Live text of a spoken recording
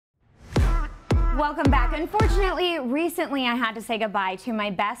Welcome back. Unfortunately, recently I had to say goodbye to my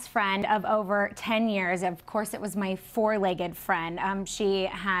best friend of over 10 years. Of course, it was my four-legged friend. She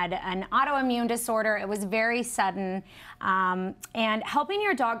had an autoimmune disorder. It was very sudden. And helping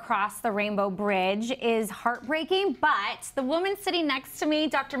your dog cross the Rainbow Bridge is heartbreaking, but the woman sitting next to me,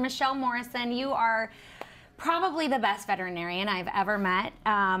 Dr. Michelle Morrison, you are probably the best veterinarian I've ever met,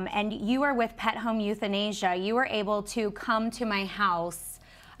 and you are with Pet Home Euthanasia. You were able to come to my house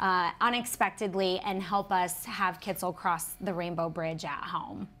unexpectedly and help us have Kitzel cross the Rainbow Bridge at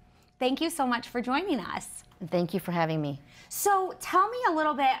home. Thank you so much for joining us. Thank you for having me. So tell me a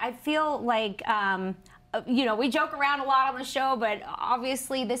little bit. I feel like you know, we joke around a lot on the show, but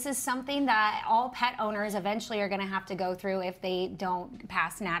obviously this is something that all pet owners eventually are going to have to go through if they don't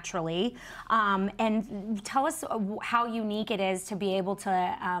pass naturally. And tell us how unique it is to be able to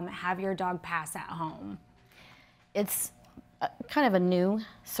have your dog pass at home. It's kind of a new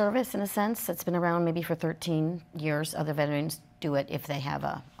service in a sense. It's been around maybe for 13 years. Other veterinarians do it if they have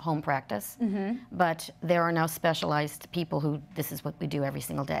a home practice. But there are now specialized people who, this is what we do every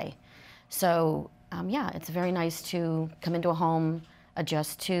single day. So yeah, it's very nice to come into a home,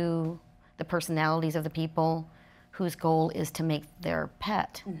 adjust to the personalities of the people whose goal is to make their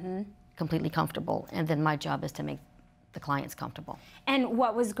pet completely comfortable. And then my job is to make the clients comfortable. And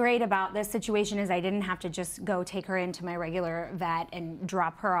what was great about this situation is I didn't have to just go take her into my regular vet and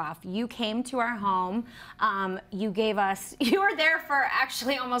drop her off. You came to our home. You gave us, you were there for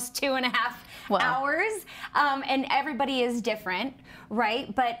actually almost 2.5 hours. And everybody is different,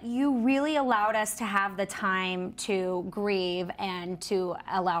 right? But you really allowed us to have the time to grieve and to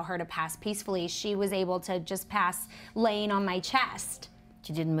allow her to pass peacefully. She was able to just pass laying on my chest.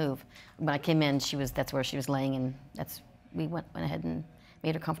 She didn't move. When I came in, that's where she was laying, and we went ahead and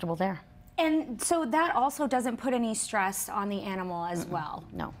made her comfortable there. And so that also doesn't put any stress on the animal as well?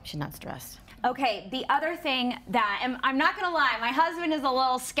 No, she's not stressed. Okay, the other thing that, and I'm not gonna lie, my husband is a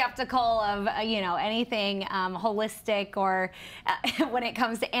little skeptical of, you know, anything holistic or when it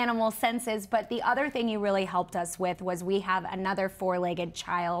comes to animal senses, but the other thing you really helped us with was we have another four-legged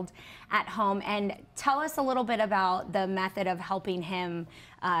child at home. And tell us a little bit about the method of helping him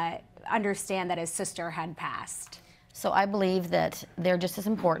understand that his sister had passed. So I believe that they're just as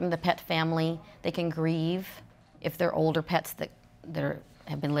important, the pet family. They can grieve if they're older pets that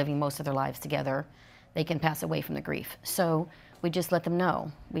have been living most of their lives together. They can pass away from the grief. So we just let them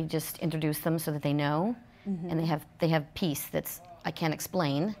know. We just introduce them so that they know, and they have peace that's I can't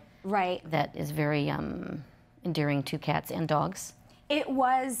explain. Right. That is very endearing to cats and dogs. It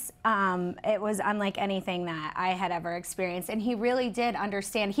was unlike anything that I had ever experienced, and he really did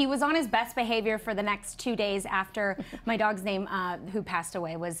understand. He was on his best behavior for the next 2 days after my dog's name, who passed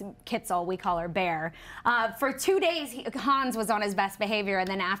away, was Kitzel. We call her Bear. For 2 days, Hans was on his best behavior, and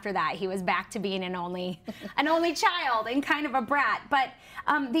then after that, he was back to being an only child and kind of a brat. But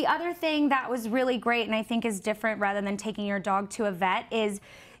the other thing that was really great, and I think is different rather than taking your dog to a vet, is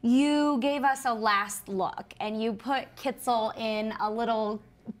you gave us a last look, and you put Kitzel in a little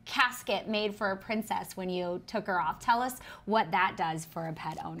casket made for a princess when you took her off. Tell us what that does for a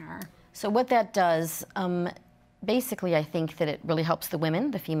pet owner. So what that does, basically I think that it really helps the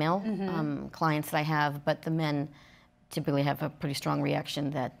women, the female clients that I have, but the men typically have a pretty strong reaction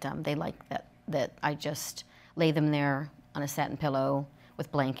that they like that I just lay them there on a satin pillow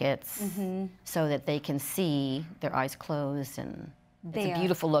with blankets so that they can see their eyes closed, and it's a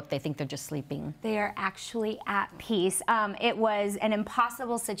beautiful look. They think they're just sleeping. They are actually at peace. It was an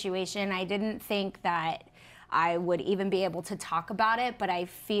impossible situation. I didn't think that I would even be able to talk about it, but I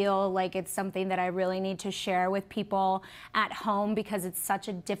feel like it's something that I really need to share with people at home because it's such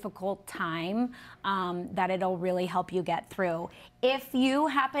a difficult time that it'll really help you get through. If you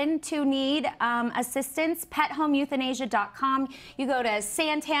happen to need assistance, PetHomeEuthanasia.com. You go to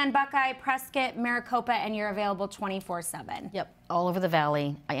Santan, Buckeye, Prescott, Maricopa, and you're available 24/7. Yep, all over the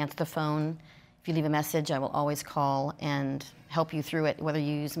valley. I answer the phone. If you leave a message, I will always call and help you through it, whether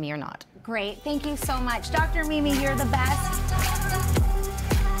you use me or not. Great. Thank you so much. Dr. Mimi, you're the best.